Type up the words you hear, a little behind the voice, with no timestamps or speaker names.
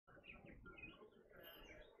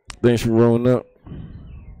Thanks for rolling up.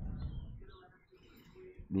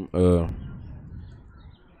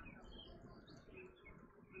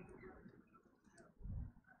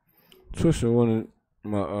 Twisting one of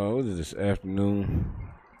my what is this afternoon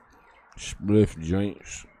spliff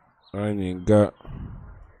joints. I ain't even got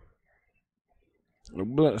the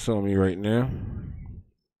blunts on me right now.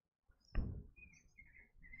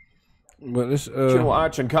 But this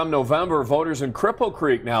watch, and come November, voters in Cripple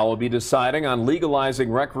Creek now will be deciding on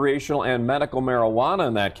legalizing recreational and medical marijuana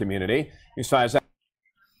in that community. Besides that,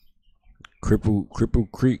 Cripple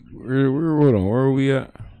Creek. Hold on, where are we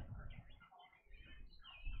at?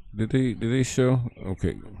 Did they show?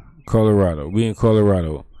 Okay, Colorado. We in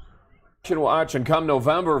Colorado. Watch, and come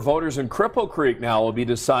November, voters in Cripple Creek now will be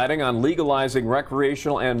deciding on legalizing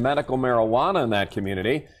recreational and medical marijuana in that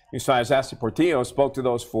community. Besides, Ashley Portillo spoke to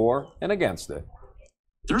those for and against it.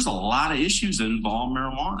 There's a lot of issues that involve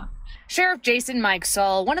marijuana. Sheriff Jason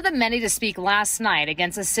Mikesell, one of the many to speak last night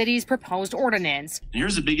against the city's proposed ordinance.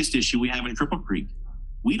 Here's the biggest issue we have in Cripple Creek.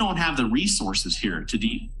 We don't have the resources here to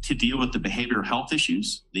deal with the behavioral health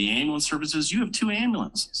issues, the ambulance services. You have 2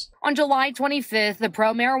 ambulances. On July 25th, the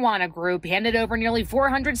pro-marijuana group handed over nearly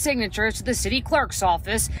 400 signatures to the city clerk's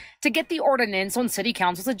office to get the ordinance on city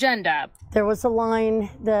council's agenda. There was a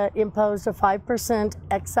line that imposed a 5%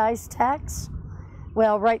 excise tax.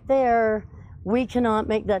 Well, right there, we cannot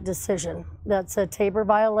make that decision. That's a Tabor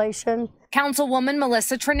violation. Councilwoman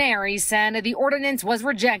Melissa Trineri said the ordinance was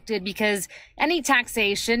rejected because any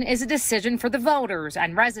taxation is a decision for the voters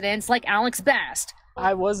and residents like Alex Best.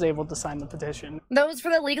 I was able to sign the petition. Those for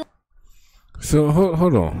the legal. So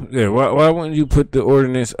hold on. Yeah, why wouldn't you put the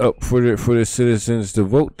ordinance up for the citizens to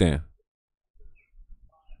vote then?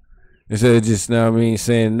 Instead of just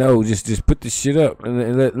saying no, just put the shit up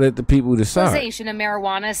and let the people decide. Legalization of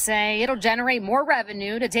marijuana say it'll generate more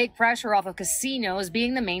revenue to take pressure off of casinos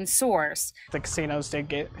being the main source. The casinos did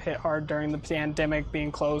get hit hard during the pandemic,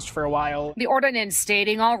 being closed for a while. The ordinance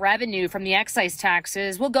stating all revenue from the excise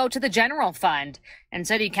taxes will go to the general fund, and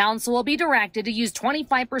city council will be directed to use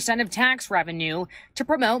 25% of tax revenue to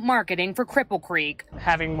promote marketing for Cripple Creek.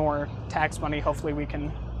 Having more tax money, hopefully we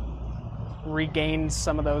can regain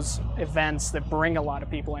some of those events that bring a lot of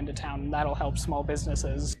people into town, and that'll help small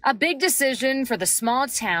businesses. A big decision for the small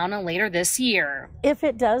town later this year. If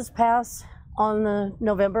it does pass on the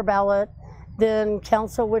November ballot, then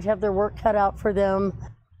council would have their work cut out for them.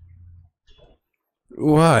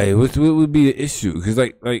 Why? What would be the issue? Because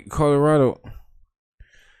like Colorado,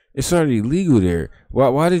 it's already legal there.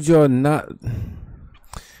 Why did y'all not?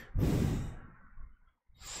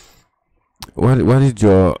 Why did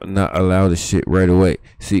y'all not allow the shit right away?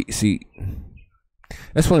 See,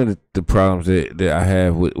 that's one of the problems that I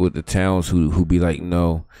have with the towns who be like,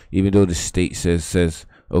 no, even though the state says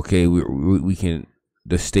okay, we can,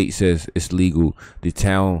 the state says it's legal, the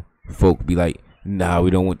town folk be like, nah,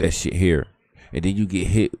 we don't want that shit here. And then you get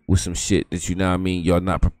hit with some shit that y'all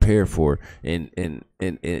not prepared for, and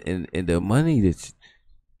the money that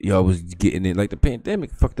y'all was getting in, like the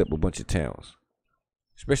pandemic fucked up a bunch of towns.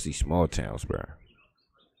 Especially small towns, bro.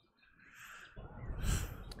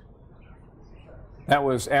 that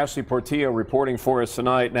was Ashley Portillo reporting for us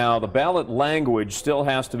tonight. Now, the ballot language still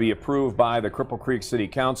has to be approved by the Cripple Creek City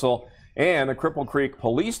Council and the Cripple Creek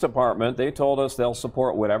Police Department. They told us they'll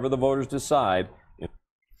support whatever the voters decide.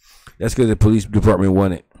 That's because the police department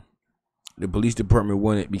won it. The police department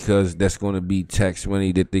won it because that's going to be tax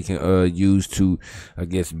money that they can use to, I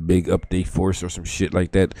guess, big up their force or some shit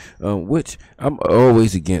like that. Which I'm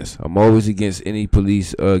always against. I'm always against any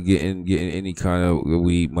police getting any kind of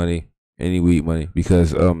weed money,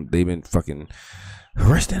 because they've been fucking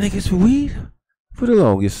arresting niggas for weed for the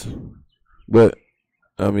longest. But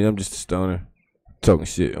I mean, I'm just a stoner talking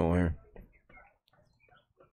shit on here.